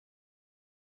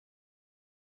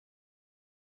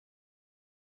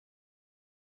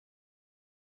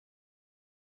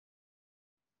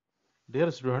Dear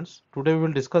students, today we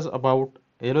will discuss about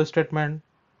yellow statement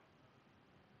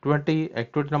 20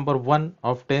 activity number 1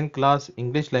 of 10th class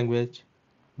English language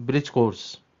bridge course.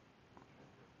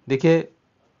 देखिए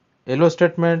yellow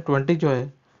statement 20 जो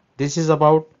है this is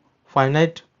about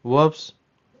finite verbs,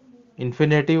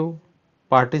 infinitive,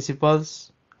 participles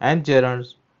and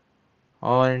gerunds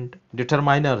and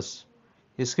determiners.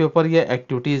 इसके ऊपर ये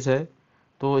activities है,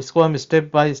 तो इसको हम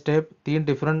स्टेप बाय स्टेप 3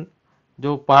 डिफरेंट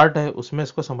जो पार्ट है उसमें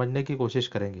इसको समझने की कोशिश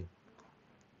करेंगे।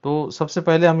 तो सबसे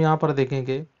पहले हम यहाँ पर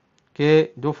देखेंगे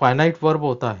कि जो फाइनाइट वर्ब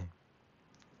होता है,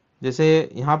 जैसे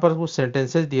यहाँ पर कुछ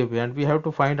सेंटेंसेस दिए हुए हैं and we have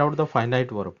to find out the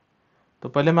finite verb. तो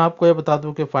पहले मैं आपको ये बता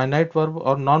दूं कि फाइनाइट वर्ब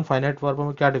और नॉन फाइनाइट वर्ब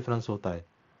में क्या डिफरेंस होता है।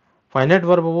 फाइनाइट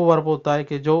वर्ब वो वर्ब होता है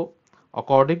कि जो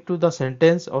अकॉर्डिंग टू द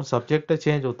सेंटेंस और सब्जेक्ट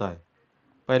चेंज होता है।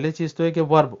 पहली चीज़ तो है कि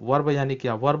वर्ब यानी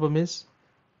क्या, वर्ब मीन्स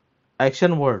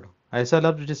एक्शन वर्ड, ऐसा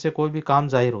लफ्ज जिससे कोई भी काम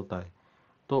जाहिर होता है।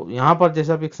 तो यहाँ पर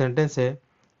जैसा भी एक सेंटेंस है,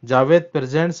 Javed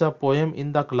presents a poem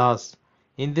in the class,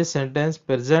 in this sentence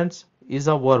presents is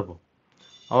a verb,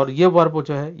 और ये वर्ब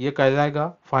जो है ये कहलाएगा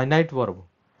फाइनाइट वर्ब।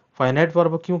 फाइनाइट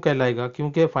वर्ब क्यों कहलाएगा?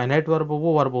 क्योंकि फाइनाइट वर्ब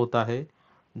वो वर्ब होता है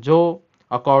जो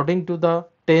अकॉर्डिंग टू द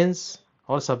टेंस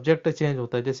और सब्जेक्ट चेंज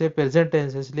होता है। जैसे प्रेजेंट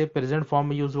टेंस है इसलिए प्रेजेंट फॉर्म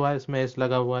में यूज हुआ है, इसमें एस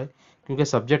लगा हुआ है क्योंकि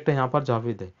सब्जेक्ट यहाँ पर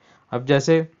जावेद है। अब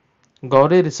जैसे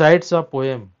Gauri recites a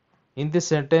poem, in this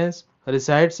sentence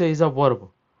recites is a verb.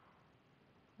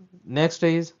 Next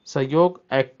is सहयोग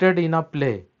एक्टेड इन अ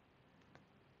प्ले।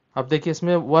 अब देखिए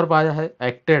इसमें वर्ब आया है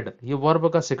एक्टेड, ये वर्ब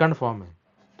का सेकंड फॉर्म है,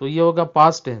 तो ये होगा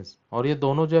पास्ट टेंस और ये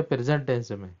दोनों जो है प्रेजेंट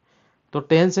टेंस में। तो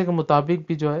टेंस के मुताबिक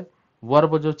भी जो है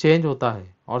वर्ब जो चेंज होता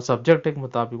है और सब्जेक्ट के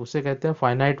मुताबिक, उसे कहते हैं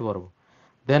finite verb.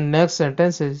 Then next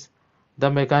sentence is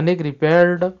the mechanic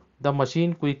repaired the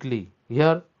machine quickly.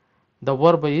 Here the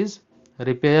verb is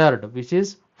repaired which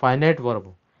is finite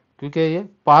verb, क्योंकि ये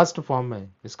पास्ट फॉर्म है,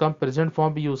 इसका हम प्रेजेंट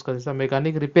फॉर्म भी यूज कर सकते हैं।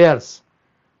 मैकेनिक रिपेयर्स,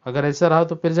 अगर ऐसा रहा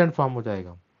तो प्रेजेंट फॉर्म हो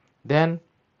जाएगा। Then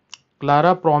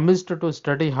Clara promised to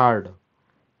study hard.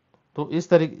 तो इस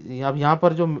तरीके, अब यहाँ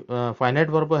पर जो फाइनाइट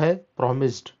वर्ब है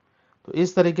प्रोमिस्ड, तो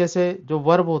इस तरीके से जो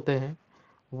वर्ब होते हैं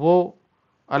वो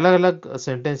अलग अलग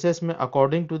सेंटेंसेस में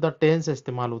अकॉर्डिंग टू द टेंस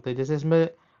इस्तेमाल होते हैं। जैसे इसमें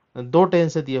दो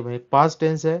टेंस दिए हुए हैं, एक पास्ट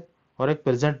टेंस है और एक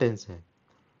प्रेजेंट टेंस है।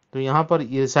 तो यहाँ पर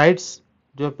रिसाइट्स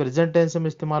जो प्रेजेंट टेंस में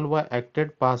इस्तेमाल हुआ है, एक्टेड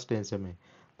पास्ट टेंस में।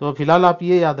 तो फिलहाल आप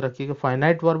ये याद रखिए कि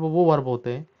फाइनाइट वर्ब वो वर्ब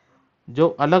होते हैं जो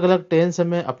अलग अलग टेंस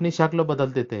में अपनी शक्ल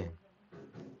बदल देते हैं।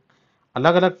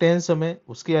 अलग अलग टेंस में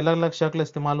उसकी अलग अलग शक्ल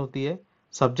इस्तेमाल होती है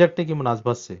सब्जेक्ट की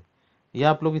मुनासबत से। यह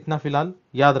आप लोग इतना फिलहाल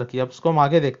याद रखिए। अब इसको हम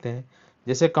आगे देखते हैं।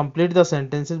 जैसे complete the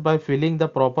sentences bye filling the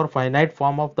proper finite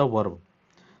form of the verb.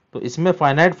 तो इसमें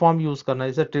फाइनाइट फॉर्म यूज करना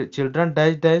है, जैसे children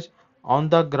dash dash on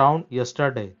the ground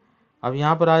yesterday. अब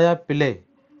यहाँ पर आया प्ले,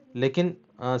 लेकिन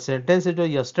सेंटेंस जो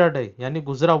यस्टरडे यानी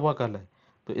गुजरा हुआ कल है,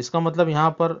 तो इसका मतलब यहाँ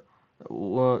पर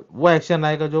वो एक्शन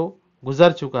आएगा जो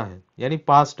गुजर चुका है यानी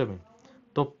पास्ट में।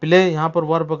 तो प्ले यहाँ पर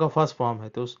वर्ब का फर्स्ट फॉर्म है,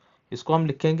 तो इसको हम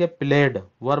लिखेंगे प्लेड,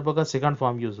 वर्ब का सेकंड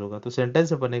फॉर्म यूज होगा। तो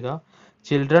सेंटेंस बनेगा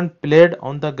children played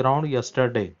on the ground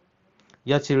yesterday,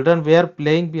 या चिल्ड्रन वेयर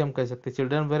प्लेइंग भी हम कह सकते हैं,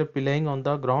 children where playing on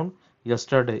the ground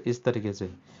yesterday, इस तरीके से।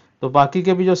 तो बाकी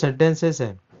के भी जो सेंटेंसेस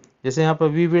हैं, जैसे यहाँ पर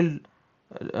we will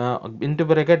into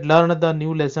bracket learn the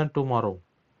new lesson tomorrow.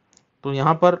 तो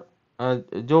यहाँ पर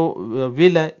जो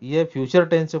विल है ये फ्यूचर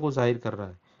टेंस को जाहिर कर रहा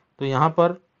है, तो यहाँ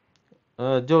पर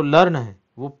जो लर्न है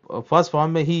वो फर्स्ट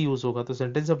फॉर्म में ही यूज होगा। तो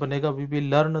सेंटेंस बनेगा we will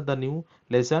learn the new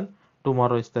lesson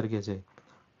tomorrow, इस तरीके से।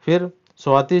 फिर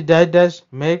Swati dash dash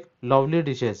make lovely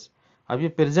dishes. अब ये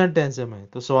प्रेजेंट टेंस में,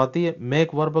 तो स्वाति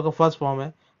मेक वर्ब का फर्स्ट फॉर्म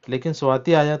है, लेकिन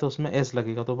स्वाति आया तो उसमें एस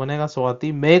लगेगा, तो बनेगा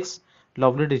स्वाति मेक्स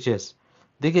लवली डिशेस।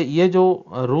 देखिए ये जो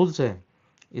रूल्स है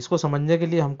इसको समझने के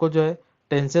लिए हमको जो है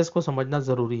टेंसेस को समझना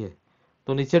ज़रूरी है।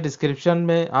 तो नीचे डिस्क्रिप्शन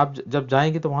में आप जब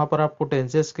जाएंगे तो वहाँ पर आपको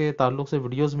टेंसेस के ताल्लुक से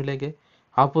वीडियोस मिलेंगे,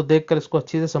 आप वो देख कर इसको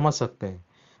अच्छे से समझ सकते हैं।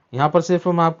 यहाँ पर सिर्फ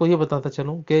मैं आपको ये बताता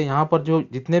चलूँ कि यहाँ पर जो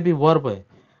जितने भी वर्ब है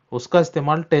उसका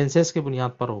इस्तेमाल टेंसेस की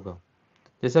बुनियाद पर होगा।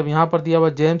 जैसे अब यहाँ पर दिया हुआ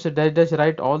James dash dash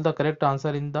right all the correct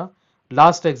answer in the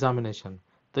last examination,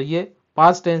 तो ये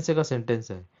पास्ट टेंस का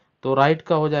सेंटेंस है, तो राइट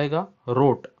का हो जाएगा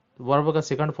रोट, वर्ब का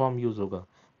सेकंड फॉर्म यूज होगा।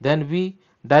 देन वी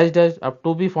डैश डैश अब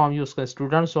टू बी फॉर्म यूज कर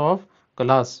स्टूडेंट्स ऑफ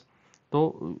क्लास,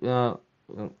 तो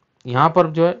यहाँ पर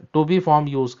जो है टू बी फॉर्म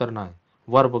यूज करना है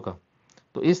वर्ब का।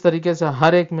 तो इस तरीके से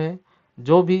हर एक में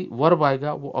जो भी वर्ब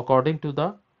आएगा वो अकॉर्डिंग टू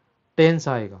द टेंस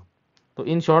आएगा। तो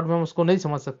इन शॉर्ट में हम उसको नहीं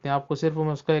समझ सकते हैं, आपको सिर्फ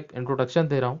मैं उसका एक इंट्रोडक्शन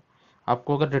दे रहा हूँ।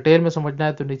 आपको अगर डिटेल में समझना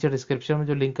है तो नीचे डिस्क्रिप्शन में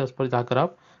जो लिंक है उस पर जाकर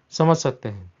आप समझ सकते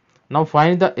हैं। Now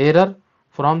find the error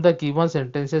from the given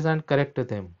sentences and correct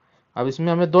them. अब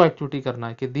इसमें हमें दो एक्टिविटी करना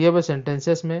है कि दिए हुए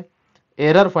सेंटेंसेस में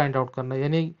एरर फाइंड आउट करना है,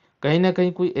 यानी कहीं ना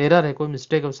कहीं कोई एरर है, कोई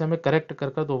मिस्टेक है, उसे हमें करेक्ट कर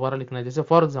कर दोबारा लिखना है। जैसे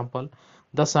for example,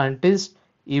 the scientist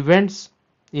events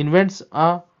invents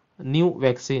a new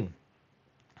vaccine.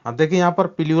 अब देखिए यहाँ पर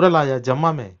प्लूरल आया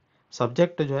जमा में,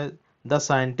 सब्जेक्ट जो है द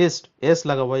साइंटिस्ट एस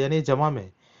लगा हुआ है यानी जमा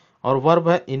में, और वर्ब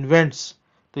है इन्वेंट्स,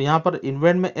 तो यहाँ पर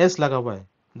इन्वेंट में एस लगा हुआ है।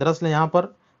 दरअसल यहाँ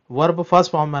पर वर्ब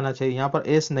फर्स्ट फॉर्म में आना चाहिए, यहाँ पर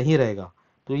एस नहीं रहेगा,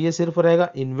 तो ये सिर्फ रहेगा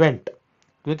इन्वेंट,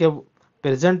 क्योंकि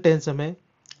प्रेजेंट टेंस में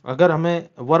अगर हमें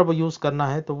वर्ब यूज करना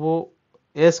है तो वो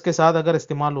एस के साथ अगर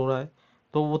इस्तेमाल हो रहा है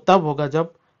तो वो तब होगा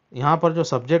जब यहाँ पर जो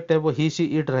सब्जेक्ट है वो ही शी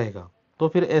इट रहेगा, तो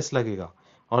फिर एस लगेगा।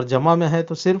 और जमा में है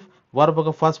तो सिर्फ वर्ब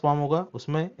का फर्स्ट फॉर्म होगा,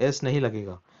 उसमें एस नहीं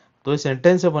लगेगा। तो इस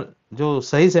सेंटेंस से जो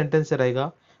सही सेंटेंस से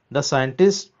रहेगा, the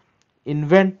scientist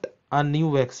invent a new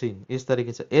vaccine, इस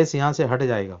तरीके से एस यहाँ से हट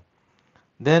जाएगा।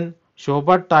 Then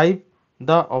Shobha type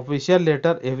the official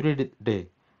letter every day.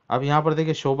 अब यहाँ पर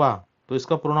देखिए शोभा, तो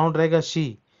इसका प्रोनाउन रहेगा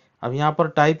शी। अब यहाँ पर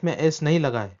टाइप में एस नहीं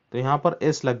लगा है तो यहाँ पर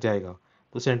एस लग जाएगा,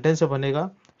 तो सेंटेंस से बनेगा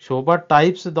शोभा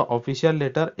types the official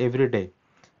letter every day.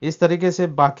 इस तरीके से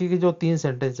बाकी की जो 3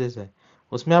 सेंटेंसेस है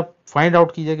उसमें आप फाइंड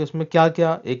आउट कीजिए कि उसमें क्या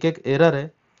क्या एक एक एरर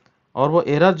है, और वो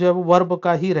एरर जो है वो वर्ब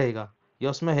का ही रहेगा, या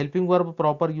उसमें हेल्पिंग वर्ब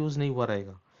प्रॉपर यूज नहीं हुआ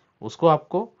रहेगा। उसको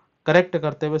आपको करेक्ट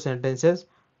करते हुए सेंटेंसेस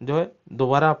जो है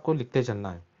दोबारा आपको लिखते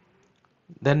चलना है।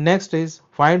 Then next is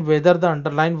find whether the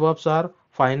underline verbs are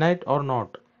finite और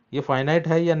नॉट। ये फाइनाइट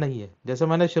है या नहीं है। जैसे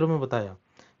मैंने शुरू में बताया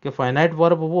कि फाइनाइट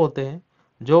वर्ब वो होते हैं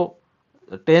जो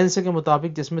टेंस के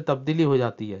मुताबिक जिसमें तब्दीली हो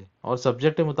जाती है और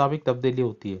सब्जेक्ट के मुताबिक तब्दीली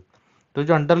होती है। तो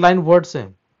जो अंडरलाइन वर्ड्स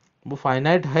हैं वो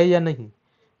फाइनाइट है या नहीं,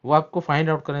 वो आपको फाइंड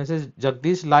आउट करने से।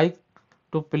 Jagdish like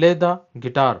to play the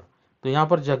guitar, तो यहाँ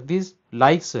पर जगदीश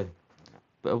लाइक्स है,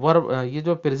 वर्ब ये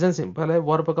जो प्रेजेंट सिंपल है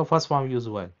वर्ब का फर्स्ट फॉर्म यूज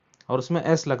हुआ है और उसमें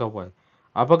एस लगा हुआ है।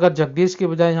 अब अगर जगदीश की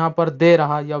बजाय यहाँ पर दे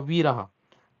रहा या वी रहा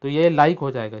तो ये लाइक हो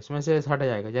जाएगा, इसमें से एस हट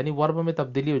जाएगा, यानी वर्ब में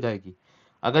तब्दीली हो जाएगी।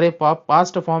 अगर ये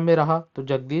पास्ट फॉर्म में रहा तो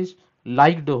जगदीश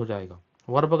लाइक्ड हो जाएगा,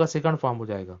 वर्ब का सेकंड फॉर्म हो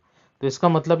जाएगा, तो इसका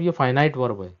मतलब ये फाइनाइट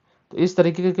वर्ब है। तो इस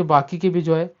तरीके के बाकी के भी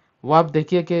जो है वो आप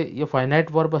देखिए कि ये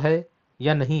फाइनाइट वर्ब है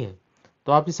या नहीं है।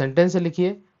 तो आप इस सेंटेंस से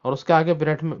लिखिए और उसके आगे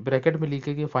ब्रैकेट में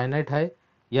लिखिए कि फाइनाइट है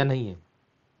या नहीं है।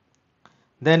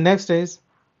 Then next is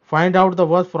find out the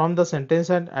verb from the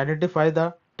sentence and identify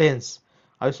the tense.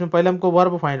 अब इसमें पहले हमको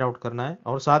वर्ब फाइंड आउट करना है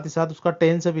और साथ ही साथ उसका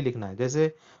टेंस भी लिखना है।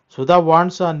 जैसे सुधा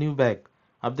वांट्स अ न्यू बैग।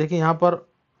 अब देखिए यहाँ पर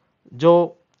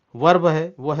जो वर्ब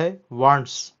है वो है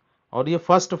वांट्स और ये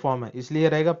फर्स्ट फॉर्म है इसलिए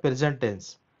रहेगा प्रेजेंट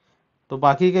टेंस। तो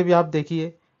बाकी के भी आप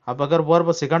देखिए, अब अगर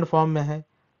वर्ब सेकंड फॉर्म में है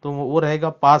तो वो रहेगा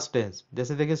पास्ट टेंस।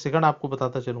 जैसे देखिए सेकंड आपको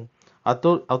बताता चलूं,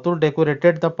 Atul Atul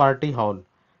decorated the party hall.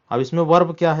 अब इसमें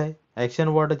वर्ब क्या है, एक्शन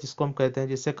वर्ड है जिसको हम कहते हैं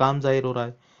जिससे काम जाहिर हो रहा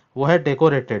है, वो है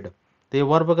डेकोरेटेड, तो ये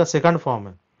वर्ब का सेकंड फॉर्म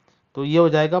है, तो ये हो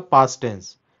जाएगा पास्ट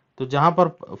टेंस। तो जहां पर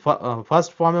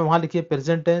फर्स्ट फॉर्म है वहां लिखिए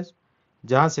प्रेजेंट टेंस,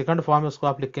 जहां सेकंड फॉर्म है उसको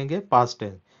आप लिखेंगे पास्ट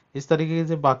टेंस। इस तरीके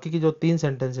से बाकी की जो 3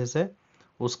 सेंटेंसेस है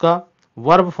उसका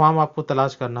वर्ब फॉर्म आपको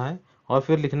तलाश करना है और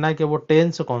फिर लिखना है कि वो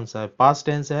टेंस कौन सा है, पास्ट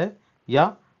टेंस है या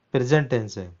प्रेजेंट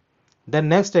टेंस है। Then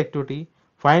next activity,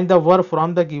 find the verb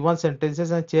from the given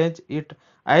sentences and change it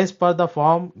as per the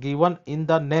form given in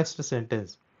the next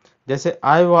sentence. जैसे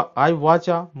आई वॉच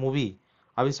अ मूवी।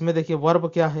 अब इसमें देखिए वर्ब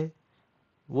क्या है,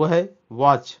 वो है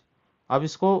वॉच। अब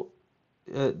इसको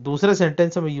दूसरे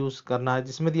सेंटेंस में यूज करना है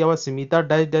जिसमें दिया हुआ Smita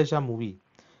dash dash a movie.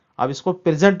 अब इसको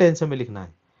प्रेजेंट टेंस में लिखना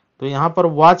है, तो यहाँ पर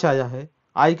वॉच आया है,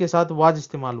 आई के साथ वॉच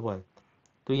इस्तेमाल हुआ है,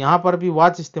 तो यहाँ पर भी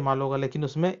वॉच इस्तेमाल होगा लेकिन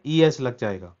उसमें ई एस लग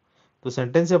जाएगा। तो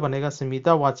सेंटेंस से बनेगा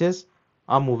Smita watches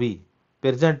a movie,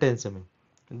 present tense में।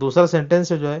 दूसरा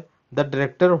सेंटेंस जो है the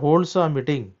director holds a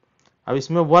meeting. अब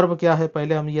इसमें वर्ब क्या है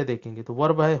पहले हम ये देखेंगे, तो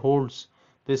वर्ब है होल्ड्स,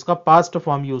 तो इसका पास्ट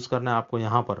फॉर्म यूज करना है आपको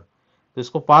यहाँ पर, तो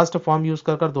इसको पास्ट फॉर्म यूज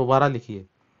कर दोबारा लिखिए।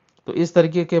 तो इस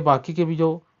तरीके के बाकी के भी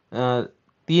जो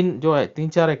तीन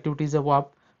चार एक्टिविटीज है वो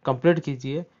आप कंप्लीट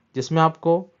कीजिए, जिसमें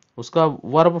आपको उसका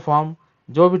वर्ब फॉर्म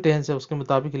जो भी टेंस है उसके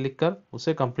मुताबिक लिखकर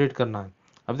उसे कंप्लीट करना है।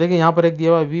 अब देखिए यहाँ पर एक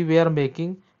दिया हुआ है we where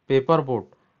making paper boat.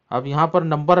 अब यहाँ पर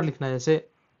नंबर लिखना है, जैसे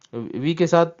वी के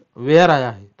साथ वेयर आया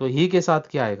है तो ही के साथ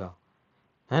क्या आएगा,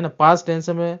 है ना। पास्ट टेंस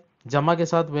में जमा के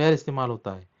साथ वेयर इस्तेमाल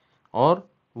होता है और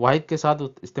वाहिद के साथ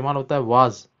इस्तेमाल होता है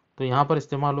वाज, तो यहाँ पर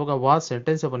इस्तेमाल होगा वाज।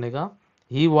 सेंटेंस से बनेगा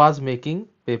he was making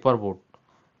paper boat.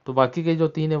 तो बाकी के जो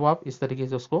 3 है वो आप इस तरीके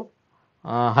से उसको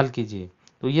हल कीजिए।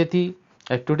 तो ये थी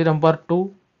activity number 2,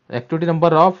 activity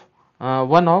number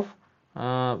 1 of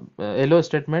yellow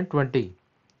statement 20।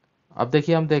 अब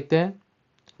देखिए हम देखते हैं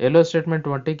एलो स्टेटमेंट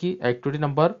 20 की activity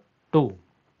number 2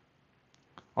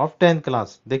 of 10th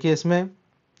class. देखिए इसमें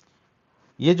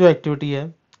ये जो एक्टिविटी है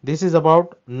this is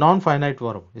about non finite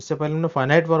verb. इससे पहले हमने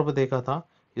फाइनाइट वर्ब देखा था,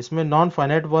 इसमें नॉन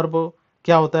फाइनाइट वर्ब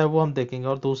क्या होता है वो हम देखेंगे,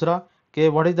 और दूसरा कि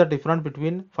what is the difference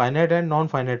between finite and non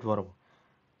finite verb,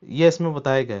 ये इसमें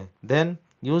बताया गया है। Then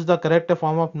use the correct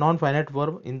form of non finite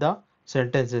verb in the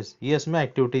sentences, ये इसमें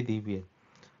एक्टिविटी दी हुई है।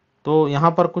 तो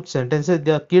यहाँ पर कुछ sentences,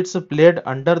 the kids played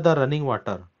under the running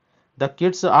water, the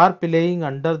kids are playing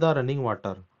under the running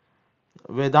water,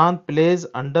 Vedanta pledge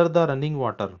under the running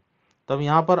water. तब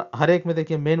यहाँ पर हर एक में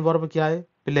देखिए मेन वर्ब क्या है,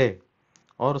 प्ले,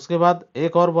 और उसके बाद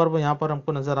एक और वर्ब यहाँ पर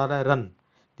हमको नजर आ रहा है रन,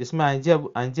 जिसमें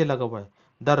आईएनजी लगा हुआ है।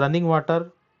 The running water,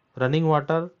 running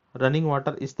water, running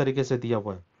water, इस तरीके से दिया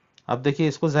हुआ है। अब देखिए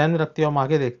इसको ध्यान में रखते हुए हम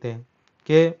आगे देखते हैं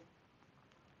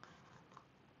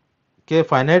कि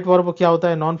फाइनाइट वर्ब क्या होता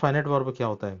है, नॉन फाइनाइट वर्ब क्या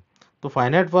होता है। तो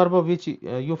finite verb which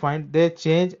you find they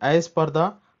change as per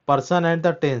the person and the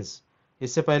tense.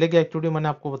 इससे पहले की एक्टिविटी मैंने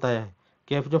आपको बताया है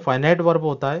कि जो फाइनाइट वर्ब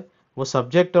होता है वो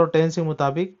सब्जेक्ट और टेंस के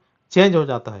मुताबिक चेंज हो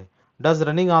जाता है। Does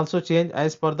running also change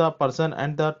as per the person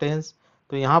and the tense.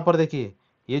 तो यहाँ पर देखिए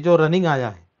ये जो रनिंग आया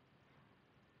है,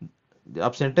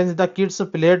 अब sentence the kids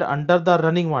played under the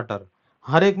running water,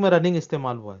 हर एक में रनिंग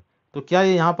इस्तेमाल हुआ है। तो क्या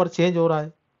ये यहाँ पर चेंज हो रहा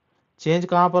है? चेंज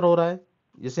कहाँ पर हो रहा है?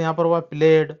 जैसे यहाँ पर हुआ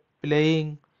प्लेड,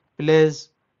 प्लेइंग, प्लेज,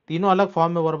 तीनों अलग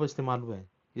फॉर्म में वर्ब इस्तेमाल हुए हैं।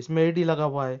 इसमें एडी लगा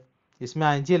हुआ है, इसमें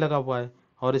आईएनजी लगा हुआ है,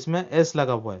 और इसमें एस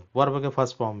लगा हुआ है वर्ब के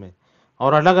फर्स्ट फॉर्म में,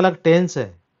 और अलग अलग टेंस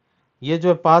है। ये जो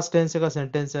है पास्ट टेंस का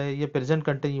सेंटेंस है, ये प्रेजेंट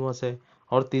कंटिन्यूअस है,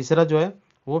 और तीसरा जो है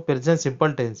वो प्रेजेंट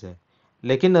सिंपल टेंस है।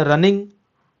 लेकिन रनिंग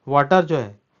वाटर जो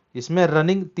है, इसमें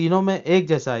रनिंग तीनों में एक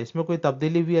जैसा है, इसमें कोई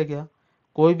तब्दीली भी है क्या?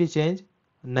 कोई भी चेंज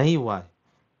नहीं हुआ है,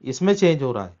 इसमें चेंज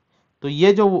हो रहा है। तो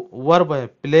ये जो वर्ब है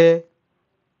प्ले,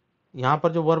 यहाँ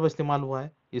पर जो वर्ब इस्तेमाल हुआ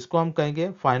है इसको हम कहेंगे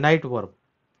फाइनाइट वर्ब,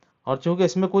 और चूंकि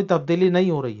इसमें कोई तब्दीली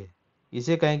नहीं हो रही है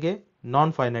इसे कहेंगे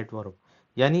नॉन फाइनाइट वर्ब।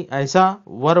 यानी ऐसा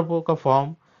वर्ब का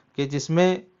फॉर्म कि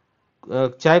जिसमें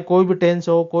चाहे कोई भी टेंस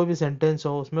हो, कोई भी सेंटेंस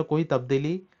हो, उसमें कोई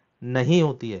तब्दीली नहीं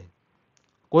होती है,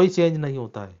 कोई चेंज नहीं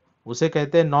होता है, उसे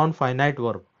कहते हैं नॉन फाइनाइट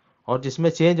वर्ब। और जिसमें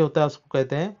चेंज होता है उसको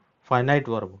कहते हैं फाइनाइट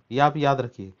वर्ब। ये आप याद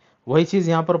रखिए। वही चीज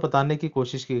यहाँ पर बताने की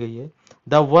कोशिश की गई है।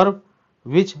 The verb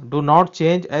which do not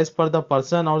change as per the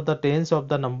person और the tense of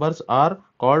the numbers are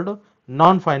called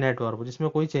non finite verb, जिसमें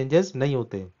कोई चेंजेस नहीं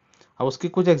होते। अब उसकी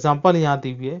कुछ एग्जाम्पल यहाँ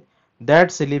दी हुई है।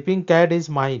 That sleeping cat is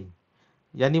mine,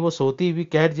 यानी वो सोती हुई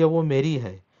कैट जो वो मेरी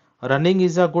है। Running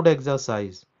is a good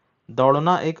exercise,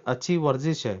 दौड़ना एक अच्छी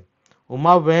वर्जिश है।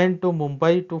 Uma went to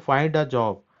Mumbai to find a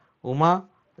job, Uma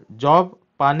job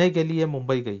पाने के लिए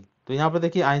मुंबई गई। तो यहाँ पर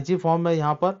देखिए आईएनजी फॉर्म में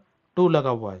यहाँ पर टू लगा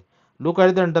हुआ है। Look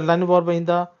at the underline verb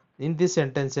in this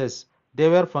sentences, they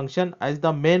were function as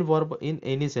the main verb in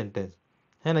any sentence,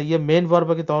 है ना, ये मेन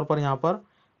वर्ब के तौर पर यहाँ पर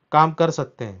काम कर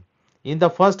सकते हैं। In the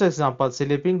first example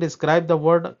sleeping describe the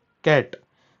word cat.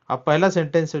 अब पहला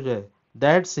सेंटेंस जो है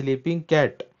दैट स्लीपिंग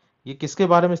कैट, ये किसके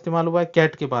बारे में इस्तेमाल हुआ है?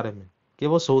 कैट के बारे में, कि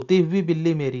वो सोती हुई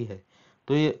बिल्ली मेरी है।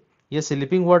 तो ये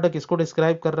स्लीपिंग वर्ड किसको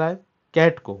डिस्क्राइब कर रहा है?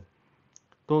 कैट को।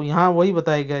 तो यहाँ वही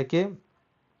बताया गया है कि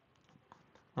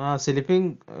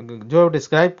स्लीपिंग जो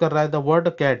डिस्क्राइब कर रहा है the word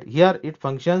cat, here it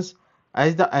functions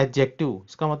as the adjective,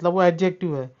 इसका मतलब वो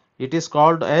एडजेक्टिव है। It is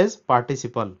called as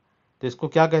participle. तो इसको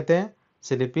क्या कहते हैं?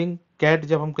 स्लीपिंग कैट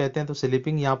जब हम कहते हैं तो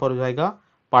स्लीपिंग यहाँ पर हो जाएगा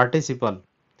participle.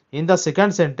 In the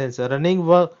second sentence running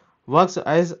works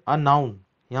as a noun,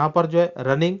 यहाँ पर जो है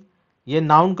रनिंग ये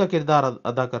नाउन का किरदार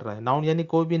अदा कर रहा है। नाउन यानी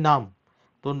कोई भी नाम,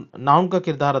 तो नाउन का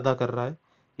किरदार अदा कर रहा है।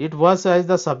 It works as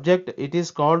the subject, it is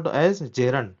called as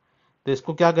gerund. तो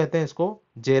इसको क्या कहते हैं? इसको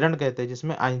जेरन कहते हैं,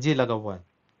 जिसमें आईएनजी लगा हुआ है।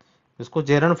 इसको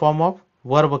जेरन फॉर्म ऑफ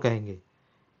वर्ब कहेंगे।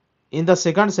 In the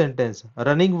second sentence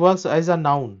running works as a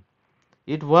noun,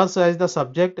 it works as the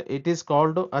subject, it is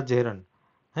called a gerund,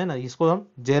 है ना, इसको हम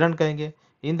जेरन कहेंगे।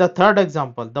 In the third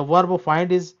example the verb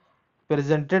find is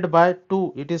presented by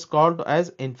two, it is called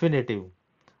as infinitive.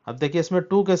 अब देखिए इसमें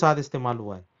to के साथ इस्तेमाल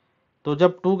हुआ है, तो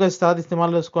जब टू के साथ इस्तेमाल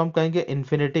हुआ इसको हम कहेंगे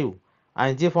इन्फिनेटिव।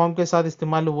 आईएनजी फॉर्म के साथ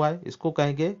इस्तेमाल हुआ है, इसको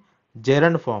कहेंगे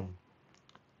gerund form.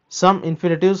 Some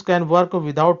infinitives can work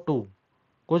without to,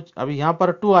 कुछ अभी यहाँ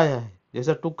पर टू आया है,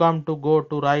 जैसे to come, to go,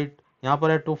 to right, यहाँ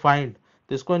पर है टू फाइंड,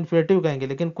 तो इसको इन्फिनेटिव कहेंगे।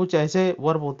 लेकिन कुछ ऐसे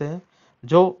वर्ब होते हैं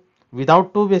जो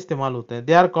विदाउट टू भी इस्तेमाल होते हैं,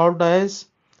 they are called as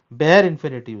bear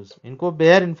infinitives, इनको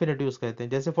बेयर इन्फिनेटिव्स कहते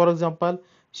हैं। जैसे for example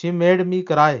she made me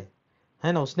cry,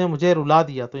 है ना, उसने मुझे रुला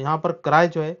दिया। तो यहाँ पर क्राई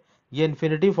जो है ये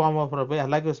इन्फिनेटिव फॉर्म ऑफ वर्ब है,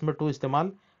 हालांकि उसमें टू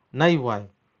इस्तेमाल नहीं हुआ है।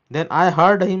 Then I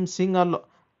heard him Singh a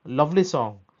lovely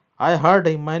song, I heard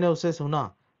him, मैंने उसे सुना,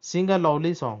 सिंग अ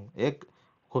लवली सॉन्ग, एक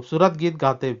खूबसूरत गीत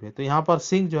गाते हुए। तो यहाँ पर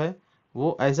सिंग जो है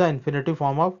वो as a infinitive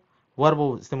form of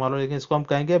verb इस्तेमाल हो, लेकिन इसको हम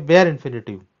कहेंगे बेयर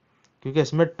इन्फिनेटिव, क्योंकि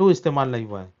इसमें टू इस्तेमाल नहीं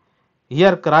हुआ है।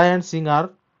 Here cry and Singh are,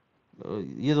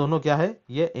 ये दोनों क्या है?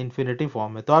 ये इन्फिनेटिव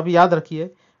फॉर्म है। तो आप याद रखिए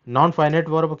नॉन फाइनाइट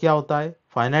वर्ब क्या होता है,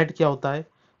 फाइनाइट क्या होता है,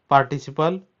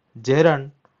 participle, gerund,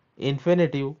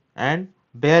 infinitive and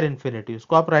bear infinitive.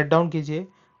 इसको आप राइट डाउन कीजिए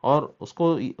और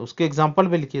उसको उसके एग्जाम्पल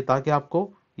भी लिखिए ताकि आपको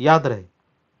याद रहे।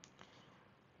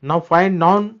 Now find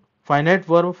non finite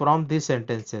verb from this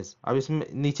sentences. अब इसमें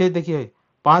नीचे देखिए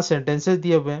 5 सेंटेंसेस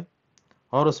दिए हुए हैं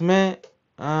और उसमें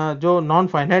जो नॉन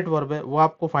फाइनाइट वर्ब है वो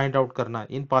आपको फाइंड आउट करना है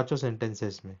इन पांचों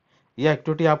सेंटेंसेस में। ये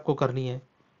एक्टिविटी आपको करनी है,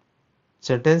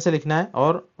 सेंटेंस लिखना है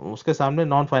और उसके सामने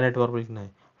नॉन फाइनाइट वर्ब लिखना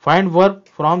है। Find verb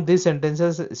from this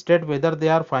sentences, state whether they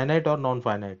are finite और नॉन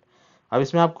फाइनाइट। अब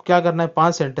इसमें आपको क्या करना है,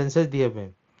 5 सेंटेंसेस दिए हुए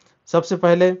हैं। सबसे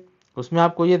पहले उसमें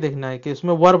आपको ये देखना है कि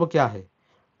उसमें वर्ब क्या है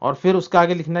और फिर उसके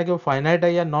आगे लिखना है कि वो फाइनाइट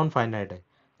है या नॉन फाइनाइट है।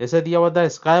 जैसे दिया हुआ the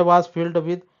sky was filled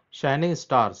with shining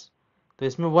stars, तो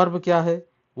इसमें वर्ब क्या है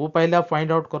वो पहले आप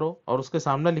फाइंड आउट करो और उसके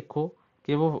सामने लिखो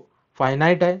कि वो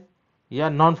फाइनाइट है या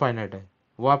नॉन फाइनाइट है।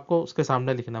 वो आपको उसके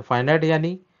सामने लिखना है। फाइनाइट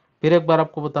यानी, फिर एक बार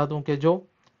आपको बता दूं कि जो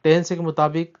टेंस के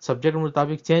मुताबिक, सब्जेक्ट के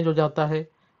मुताबिक चेंज हो जाता है।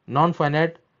 नॉन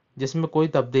फाइनाइट जिसमें कोई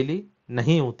तब्दीली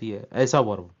नहीं होती है, ऐसा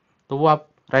वर्ब, तो वो आप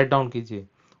राइट डाउन कीजिए।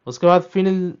 उसके बाद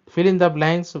fill in the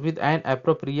blanks with N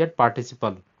appropriate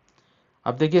participle.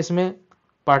 अब देखिए इसमें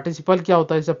पार्टिसिपल क्या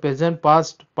होता है, जैसे प्रेजेंट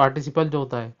पास्ट पार्टिसिपल जो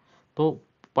होता है, तो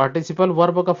पार्टिसिपल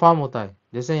वर्ब का फॉर्म होता है।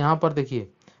 जैसे यहाँ पर देखिए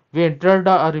we entered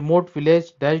a remote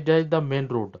village dash dash the main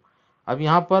road. अब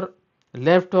यहाँ पर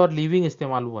लेफ्ट और लीविंग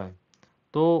इस्तेमाल हुआ है,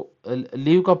 तो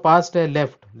लीव का पास्ट है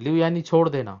लेफ्ट, लीव यानी छोड़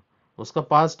देना, उसका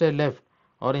पास्ट है लेफ्ट,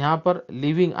 और यहाँ पर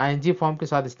लिविंग आईएनजी फॉर्म के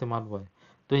साथ इस्तेमाल हुआ है।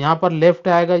 तो यहाँ पर लेफ्ट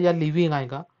आएगा या लिविंग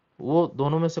आएगा, वो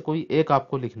दोनों में से कोई एक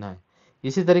आपको लिखना है।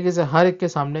 इसी तरीके से हर एक के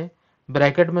सामने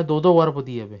ब्रैकेट में दो दो वर्ब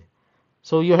दिए हुए।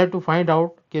 So you have to find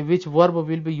out कि विच verb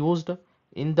will be used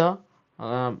in the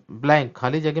blank,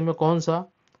 खाली जगह में कौन सा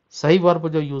सही वर्ब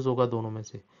जो यूज होगा दोनों में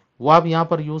से, वो आप यहाँ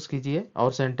पर यूज कीजिए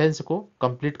और सेंटेंस को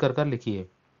कंप्लीट कर कर लिखिए।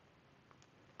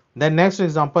 The next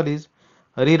example is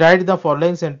rewrite the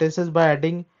following sentences by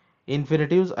adding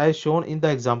infinitives as shown in the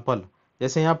example।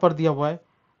 जैसे यहाँ पर दिया हुआ है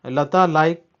लता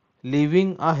like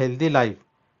living a healthy life,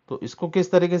 तो इसको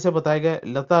किस तरीके से बताया गया है,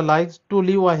 लता likes to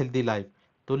live a healthy life.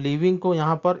 तो लिविंग को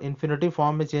यहाँ पर इन्फिनेटिव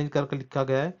फॉर्म में चेंज करके लिखा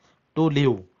गया है टू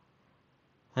लिव,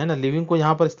 है ना। लिविंग को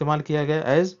यहाँ पर इस्तेमाल किया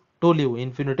गया as to live,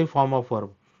 infinitive form of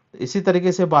verb. इसी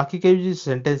तरीके से बाकी के भी जो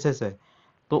सेंटेंसेस है,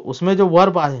 तो उसमें जो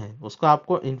वर्ब आए हैं उसका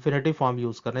आपको इन्फिनेटिव फॉर्म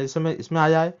यूज करना है। जैसे में इसमें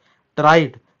आया है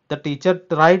tried, the teacher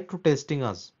tried to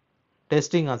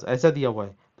testing अस ऐसा दिया हुआ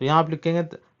है, तो यहाँ आप लिखेंगे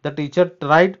the teacher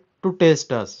tried to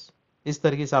test अस, इस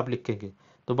तरीके से आप लिखेंगे।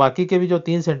 तो बाकी के भी जो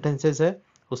 3 सेंटेंसेस है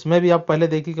उसमें भी आप पहले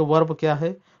देखिए कि वर्ब क्या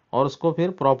है और उसको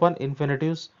फिर proper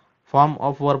infinitive form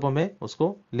of verb में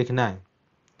उसको लिखना है।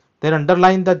 Then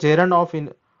underline the gerund of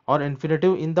और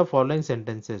infinitive in the following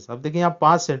sentences. अब देखिए यहाँ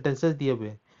 5 सेंटेंसेस दिए हुए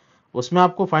हैं, उसमें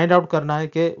आपको फाइंड आउट करना है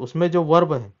कि उसमें जो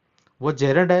वर्ब है वो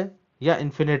जेरंड है या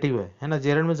इन्फिनेटिव है ना।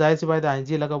 जेरंड में जाहिर सी बात है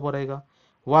आईएनजी लगा हुआ रहेगा,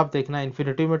 वो आप देखना।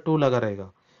 इन्फिनेटिव में टू लगा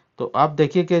रहेगा। तो आप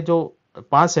देखिए कि जो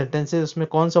 5 सेंटेंसेस उसमें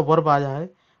कौन सा वर्ब आया है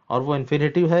और वो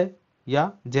इन्फिनेटिव है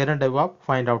या जेरंड है, वो आप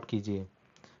फाइंड आउट कीजिए।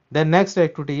 Then next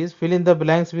activity is fill in the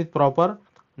blanks with proper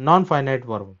noun finite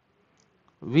verb.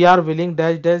 We are willing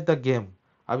dash dash the game.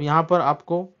 अब यहाँ पर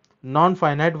आपको नॉन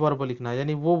फाइनाइट वर्ब लिखना है,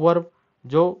 यानी वो वर्ब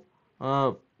जो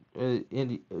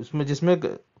उसमें जिसमें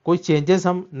कोई चेंजेस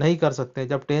हम नहीं कर सकते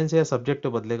जब टेंस या सब्जेक्ट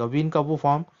बदलेगा। विन का वो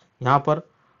फॉर्म यहाँ पर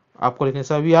आपको लिखने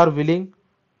से, we are willing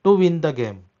to win the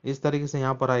game, इस तरीके से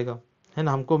यहाँ पर आएगा, है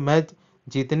ना। हमको मैच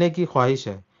जीतने की ख्वाहिश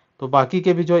है। तो बाकी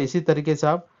के भी जो इसी तरीके से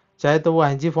आप चाहे तो वो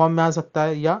आईएनजी फॉर्म में आ सकता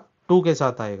है या टू के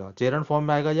साथ आएगा, जेरंड फॉर्म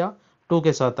में आएगा या टू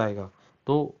के साथ आएगा।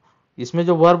 तो इसमें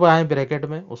जो वर्ब आए ब्रैकेट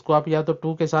में उसको आप या तो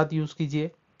टू के साथ यूज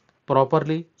कीजिए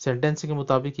प्रॉपरली सेंटेंस के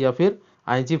मुताबिक, या फिर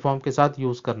आईएनजी फॉर्म के साथ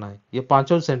यूज करना है। ये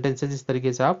पांचों सेंटेंसेस इस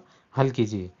तरीके से आप हल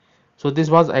कीजिए। So this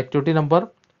was activity number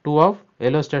 2 of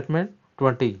yellow statement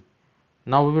 20।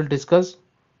 Now we will discuss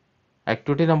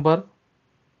activity number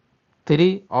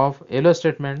 3 of yellow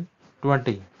statement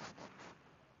 20।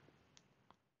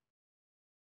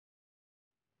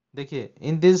 देखिए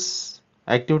in this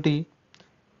activity,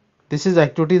 this is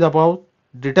activities about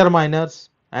determiners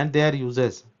and there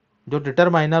uses. जो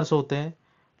डिटरमाइनर्स होते हैं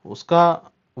उसका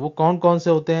वो कौन कौन से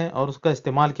होते हैं और उसका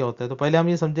इस्तेमाल क्या होता है। तो पहले हम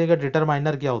ये समझेंगे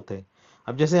डिटरमाइनर क्या होते हैं।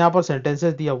 अब जैसे यहाँ पर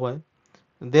सेंटेंसेस दिया हुआ है,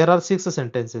 there are 6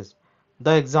 sentences. The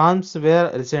exams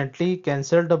where recently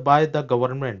cancelled by the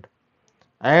government,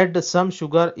 add some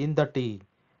sugar in the T,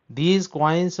 these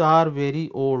coins are very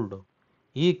old,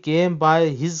 he came by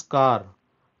his car,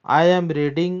 I am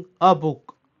reading a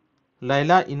book,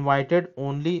 Laila invited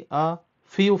only a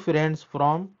few friends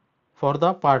from for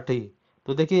the party.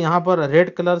 तो देखिए यहाँ पर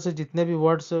red colour से जितने भी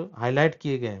words highlight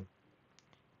किए गए हैं,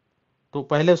 तो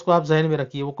पहले उसको आप जहन में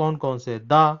रखिए वो कौन कौन से,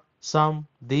 the, some,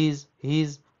 these,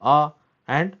 his, a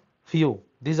and few,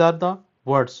 these are the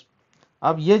words.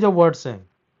 अब ये जो वर्ड्स हैं,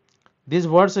 these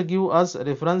words give us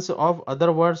reference of other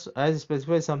words as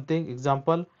specify something.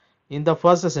 Example in the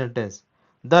first sentence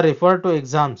the refer to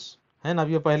exams है ना। अब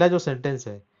ये पहला जो सेंटेंस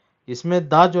है इसमें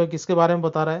द जो है किसके बारे में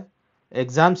बता रहा है,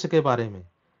 एग्जाम्स के बारे में।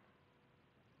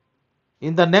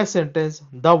 In the next sentence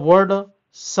the word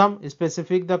some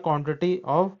specific the quantity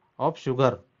of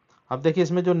sugar. अब देखिए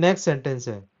इसमें जो नेक्स्ट सेंटेंस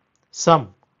है सम,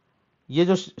 ये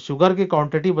जो शुगर की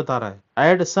क्वांटिटी बता रहा है,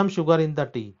 add some sugar in the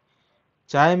T,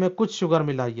 चाय में कुछ शुगर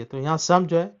मिलाइए। तो यहाँ सम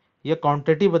जो है ये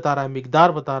क्वांटिटी बता रहा है,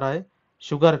 मिकदार बता रहा है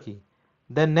शुगर की।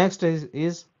 Then next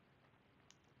is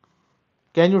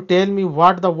can you tell me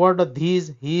what the word धीज,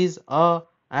 his, a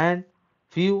and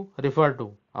few refer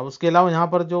to. अब उसके अलावा यहाँ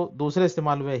पर जो दूसरे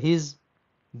इस्तेमाल हुए हिज,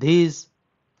 धीज,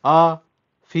 अ,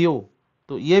 फ्यू,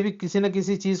 तो ये भी किसी न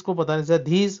किसी चीज को बताने से,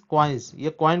 धीज कॉइन्स, ये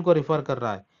कॉइन को रिफर कर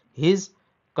रहा है। हिज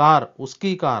कार,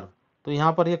 उसकी कार, तो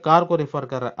यहाँ पर ये कार को रिफर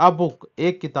कर रहा है। अ बुक,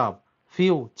 एक किताब,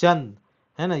 फ्यू चंद,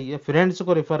 है ना, ये फ्रेंड्स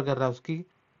को रिफर कर रहा है, उसकी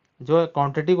जो है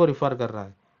क्वांटिटी को रिफर कर रहा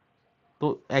है।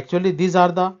 तो actually these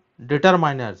are the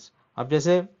determiners. अब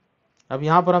जैसे अब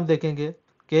यहाँ पर हम देखेंगे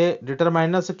कि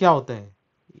डिटरमाइनर्स क्या होते हैं,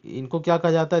 इनको क्या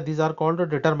कहा जाता है, दीज आर कॉल्ड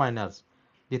डिटरमाइनर्स,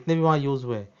 जितने भी वहाँ यूज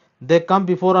हुए। दे कम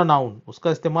बिफोर अ नाउन,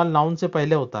 उसका इस्तेमाल नाउन से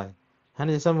पहले होता है ना।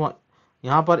 जैसे हम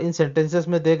यहाँ पर इन सेंटेंसेस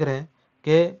में देख रहे हैं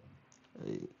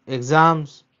कि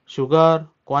एग्जाम्स, शुगर,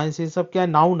 कॉइन्स, ये सब क्या है,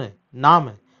 नाउन है, नाम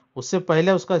है, उससे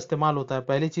पहले उसका इस्तेमाल होता है।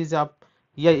 पहली चीज आप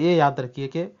ये याद रखिए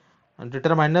कि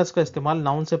डिटरमाइनर्स का इस्तेमाल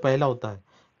नाउन से पहला होता है।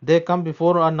 दे come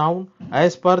before a known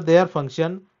as per their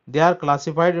function, they are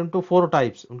classified into 4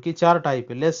 types, उनकी 4 टाइप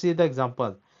है। Let's see the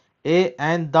example. A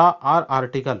and the are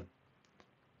article,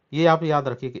 ये आप याद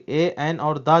रखिए कि ए एन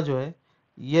और द जो है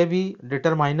ये भी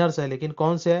डिटरमाइनर्स है, लेकिन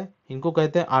कौन से है, इनको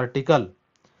कहते हैं article.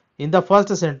 In the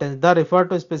first sentence the refer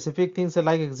to specific things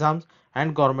like exams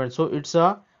and government, so it's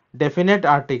a definite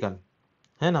article,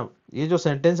 है ना। ये जो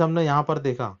सेंटेंस हमने यहाँ पर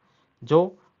देखा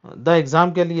जो द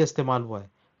एग्जाम के लिए इस्तेमाल हुआ है,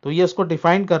 तो ये उसको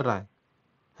डिफाइन कर रहा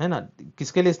है ना,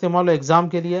 किसके लिए इस्तेमाल हुआ, एग्जाम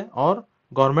के लिए और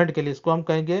गवर्नमेंट के लिए। इसको हम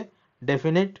कहेंगे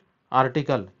डेफिनेट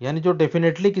आर्टिकल, यानी जो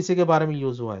डेफिनेटली किसी के बारे में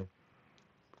यूज हुआ है।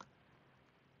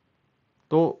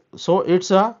 तो so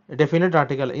it's a definite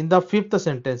article. In the fifth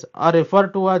sentence a refer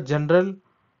to a general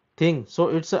thing, so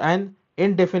it's an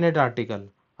indefinite article.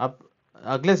 अब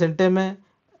अगले सेंटेंस में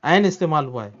एन इस्तेमाल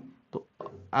हुआ है, तो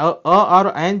अ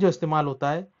और एन जो इस्तेमाल होता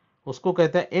है उसको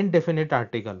कहते हैं इनडेफिनेट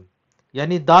आर्टिकल।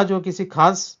 यानी द जो किसी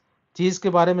खास चीज के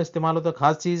बारे में इस्तेमाल होता है,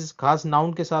 खास चीज खास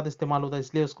नाउन के साथ इस्तेमाल होता है,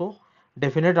 इसलिए उसको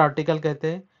डेफिनेट आर्टिकल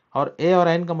कहते हैं। और ए और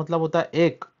एन का मतलब होता है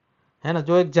एक, है ना,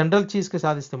 जो एक जनरल चीज के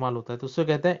साथ इस्तेमाल होता है, तो उससे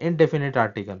कहते हैं इनडेफिनेट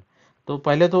आर्टिकल। तो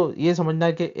पहले तो ये समझना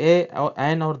है कि ए और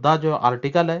एन और द जो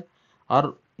आर्टिकल है,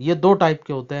 और ये 2 टाइप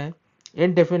के होते हैं,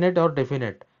 इनडेफिनेट और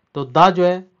डेफिनेट। तो द जो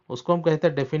है उसको हम कहते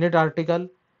हैं डेफिनेट आर्टिकल,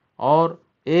 और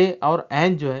ए और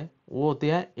एन जो है वो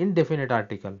होते हैं indefinite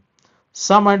article.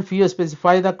 Some and few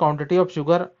specify the quantity of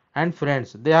sugar and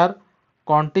friends, they are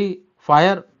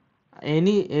quantifier,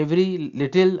 any, every,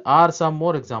 little, are some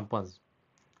more examples.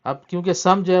 अब क्योंकि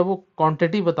सम जो है वो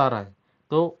क्वांटिटी बता रहा है,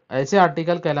 तो ऐसे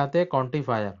आर्टिकल कहलाते हैं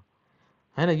क्वांटिफायर,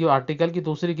 है ना। ये आर्टिकल की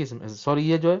दूसरी किस्म है, सॉरी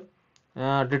ये जो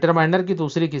है डिटरमाइनर की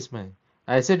दूसरी किस्म है।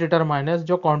 ऐसे डिटरमाइनर्स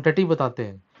जो क्वांटिटी बताते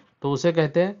हैं तो उसे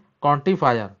कहते हैं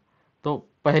क्वांटिफायर। तो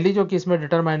पहली जो किस्म है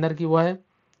डिटरमाइनर की वो है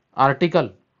आर्टिकल,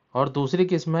 और दूसरी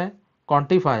किस्म है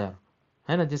क्वांटिफायर,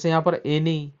 है ना। जैसे यहाँ पर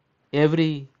एनी,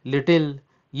 एवरी, लिटिल,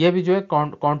 ये भी जो है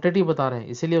क्वांटिटी बता रहे हैं,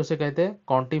 इसीलिए उसे कहते हैं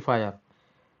quantifier.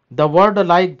 The word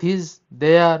like this,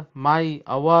 there, my,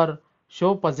 our,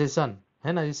 show possession,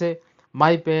 है ना। जैसे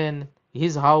my pen,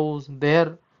 his house,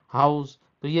 their house,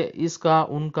 तो ये इसका,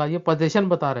 उनका, ये पोजेशन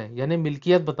बता रहे हैं, यानी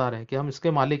मिल्कियत बता रहे हैं कि हम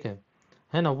इसके मालिक हैं,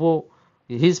 है ना। वो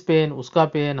हिज पेन, उसका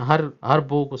पेन, हर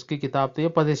बुक, उसकी किताब, तो ये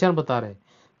पोजेशन बता रहे हैं।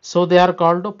 सो दे आर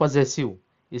कॉल्ड पजेसिव,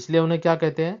 इसलिए उन्हें क्या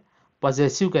कहते हैं,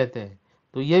 पजेसिव कहते हैं।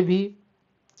 तो ये भी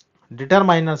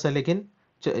डिटरमाइनर्स है, लेकिन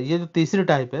ये जो तीसरी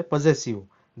टाइप है possessive.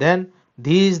 Then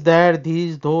these, that,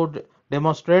 these, though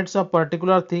demonstrates a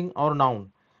particular thing or noun,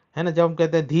 है ना। जब हम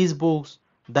कहते हैं these books,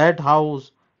 that house,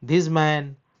 this man,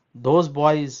 those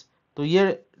boys, तो ये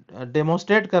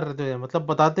डेमोन्स्ट्रेट कर रहे हैं, मतलब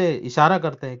बताते हैं, इशारा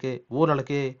करते हैं कि वो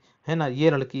लड़के, है ना, ये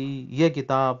लड़की, ये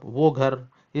किताब, वो घर,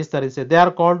 इस तरह से। दे आर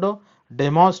कॉल्ड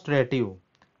डेमोन्स्ट्रेटिव,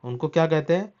 उनको क्या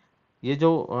कहते हैं, ये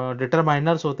जो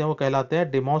डिटरमाइनर्स होते हैं वो कहलाते हैं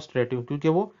डेमोन्स्ट्रेटिव, क्योंकि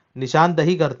वो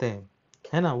निशानदही करते हैं,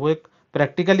 है ना, वो एक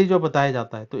प्रैक्टिकली जो बताया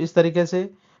जाता है। तो इस तरीके से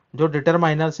जो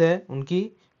डिटरमाइनर्स है उनकी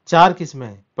 4 किस्में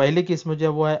हैं। पहली किस्म जो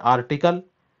है वो है आर्टिकल,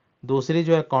 दूसरी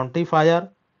जो है क्वांटिफायर,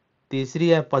 तीसरी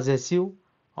है पजेसिव,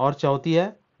 और चौथी है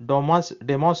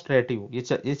डेमोन्स्ट्रेटिव।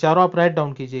 ये चारों आप राइट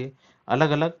डाउन कीजिए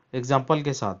अलग अलग एग्जाम्पल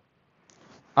के साथ।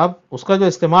 अब उसका जो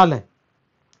इस्तेमाल है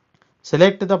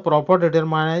select the proper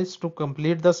determiners to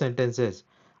complete the sentences.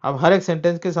 अब हर एक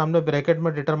सेंटेंस के सामने ब्रैकेट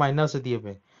में डिटरमाइनर से दिए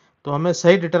हुए, तो हमें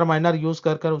सही डिटरमाइनर यूज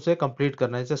कर कर उसे कंप्लीट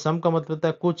करना है। जैसे सम का मतलब होता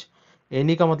है कुछ,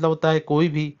 एनी का मतलब होता है कोई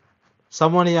भी,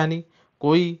 समवन यानी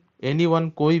कोई, एनीवन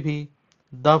कोई भी,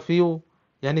 द फ्यू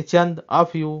यानी चंद, अ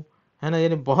फ्यू है ना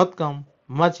यानी बहुत कम,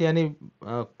 मच यानी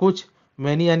कुछ,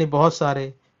 मैनी यानी बहुत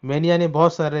सारे, मैनी यानी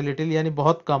बहुत सारे, लिटिल यानी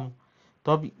बहुत कम।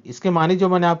 तो अब इसके मानी जो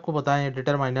मैंने आपको बताए हैं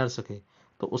डिटरमाइनर्स के,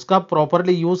 तो उसका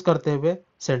प्रॉपरली यूज करते हुए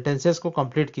सेंटेंसेस को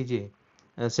कंप्लीट कीजिए।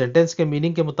 सेंटेंस के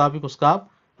मीनिंग के मुताबिक उसका आप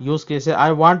यूज कीजिए।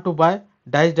 I want to by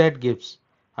dash that gifts.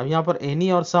 अब यहाँ पर एनी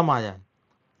और सम आया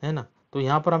है ना, तो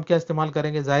यहाँ पर हम क्या इस्तेमाल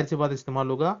करेंगे, जाहिर सी बात इस्तेमाल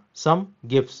होगा सम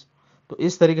गिफ्ट्स। तो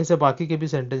इस तरीके से बाकी के भी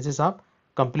सेंटेंसेस आप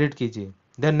कंप्लीट कीजिए।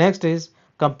 Then next is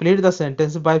complete the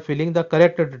sentence by filling the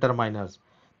correct determiners.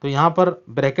 तो यहाँ पर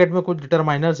ब्रैकेट में कुछ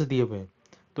डिटरमाइनर्स दिए हुए हैं,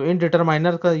 तो इन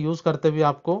डिटरमाइनर का यूज करते हुए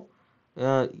आपको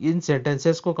इन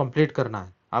सेंटेंसेस को कंप्लीट करना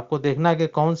है। आपको देखना है कि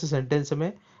कौन से सेंटेंस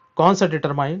में कौन सा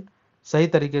डिटरमाइन सही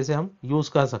तरीके से हम यूज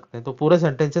कर सकते हैं। तो पूरे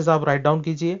सेंटेंसेस आप राइट डाउन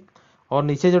कीजिए और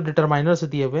नीचे जो डिटरमाइनर्स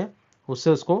दिए हुए हैं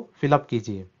उससे उसको फिलअप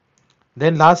कीजिए।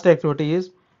 देन लास्ट एक्टिविटी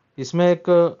इज, इसमें एक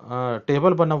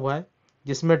टेबल बना हुआ है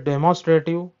जिसमें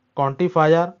डेमोन्स्ट्रेटिव,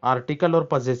 क्वांटिफायर, आर्टिकल और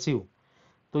पजेसिव।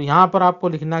 तो यहाँ पर आपको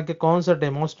लिखना है कि कौन सा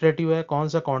डेमोन्स्ट्रेटिव है, कौन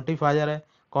सा क्वांटिफायर है,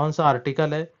 कौन सा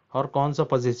आर्टिकल है और कौन सा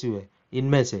पजेसिव है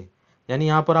इनमें से। यानी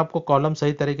यहाँ पर आपको कॉलम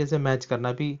सही तरीके से मैच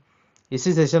करना भी।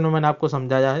 इसी सेशन में मैंने आपको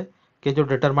समझाया है कि जो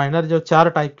डिटरमाइनर जो 4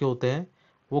 टाइप के होते हैं,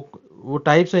 वो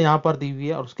टाइप्स यहाँ पर दी हुई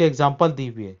है और उसके एग्जाम्पल दी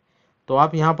हुई है। तो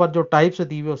आप यहाँ पर जो टाइप्स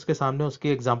दी हुई है उसके सामने उसकी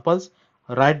एग्जाम्पल्स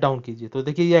राइट डाउन कीजिए। तो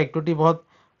देखिए ये एक्टिविटी बहुत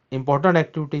इंपॉर्टेंट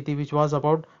एक्टिविटी थी विच वॉज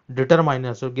अबाउट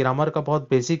डिटरमाइनर्स, और ग्रामर का बहुत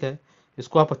बेसिक है।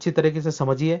 इसको आप अच्छी तरीके से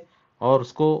समझिए और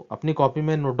उसको अपनी कॉपी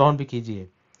में नोट डाउन भी कीजिए।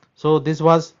 So this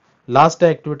was last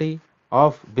activity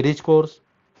of bridge course.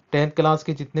 10th class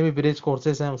के जितने भी ब्रिज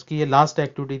कोर्सेज हैं उसकी ये लास्ट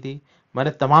एक्टिविटी थी।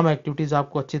 मैंने तमाम एक्टिविटीज़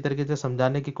आपको अच्छी तरीके से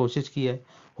समझाने की कोशिश की है।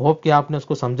 होप कि आपने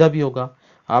उसको समझा भी होगा,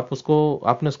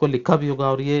 आपने उसको लिखा भी होगा।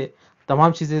 और ये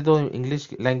तमाम चीज़ें तो इंग्लिश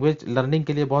लैंग्वेज लर्निंग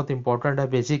के लिए बहुत इंपॉर्टेंट है,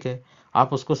 बेसिक है।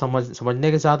 आप उसको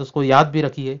समझने के साथ उसको याद भी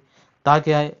रखिए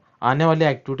ताकि आने वाले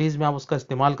एक्टिविटीज़ में आप उसका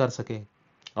इस्तेमाल कर सकें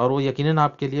और वो यकीनन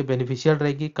आपके लिए बेनिफिशियल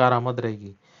रहेगी, कारआमद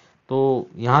रहेगी। तो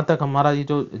यहाँ तक हमारा ये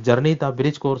जो जर्नी था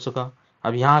ब्रिज कोर्स का,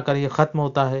 अब यहाँ आकर ये ख़त्म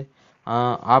होता है।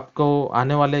 आपको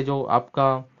आने वाले जो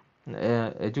आपका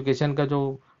एजुकेशन का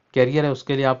जो कैरियर है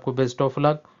उसके लिए आपको बेस्ट ऑफ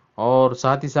लक। और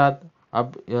साथ ही साथ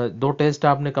अब 2 टेस्ट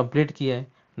आपने कंप्लीट किए हैं।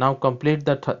 Now complete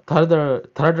the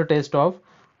third test of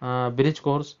bridge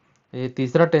course. ये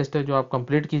तीसरा टेस्ट है जो आप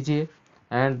कंप्लीट कीजिए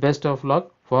and best of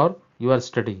luck for your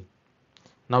study.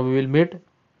 Now we will meet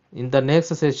in the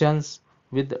next sessions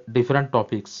with different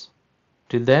topics.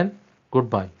 Till then,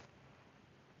 goodbye.